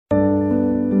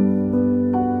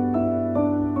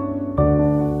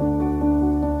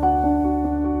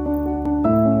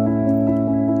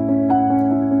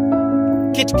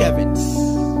Kit Kevins,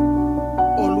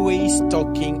 always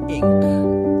talking ink.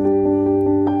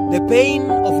 The pain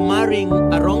of marrying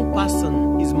a wrong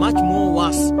person is much more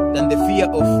worse than the fear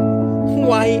of,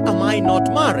 why am I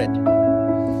not married?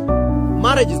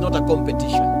 Marriage is not a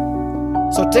competition.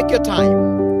 So take your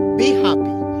time, be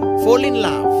happy, fall in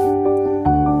love.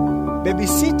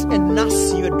 Babysit and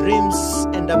nurse your dreams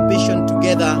and ambition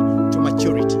together to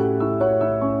maturity.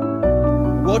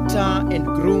 Water and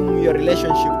groom your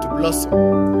relationship to blossom.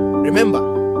 Remember,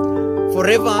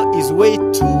 forever is way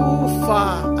too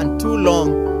far and too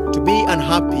long to be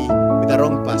unhappy with the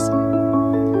wrong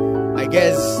person. I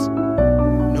guess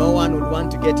no one would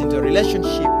want to get into a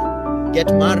relationship,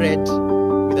 get married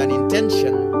with an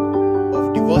intention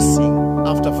of divorcing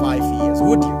after 5 years,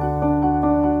 would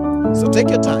you? So take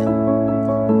your time,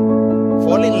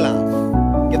 fall in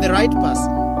love, get the right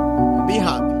person, be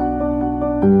happy.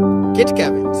 Kit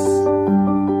Kevins,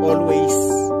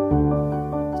 always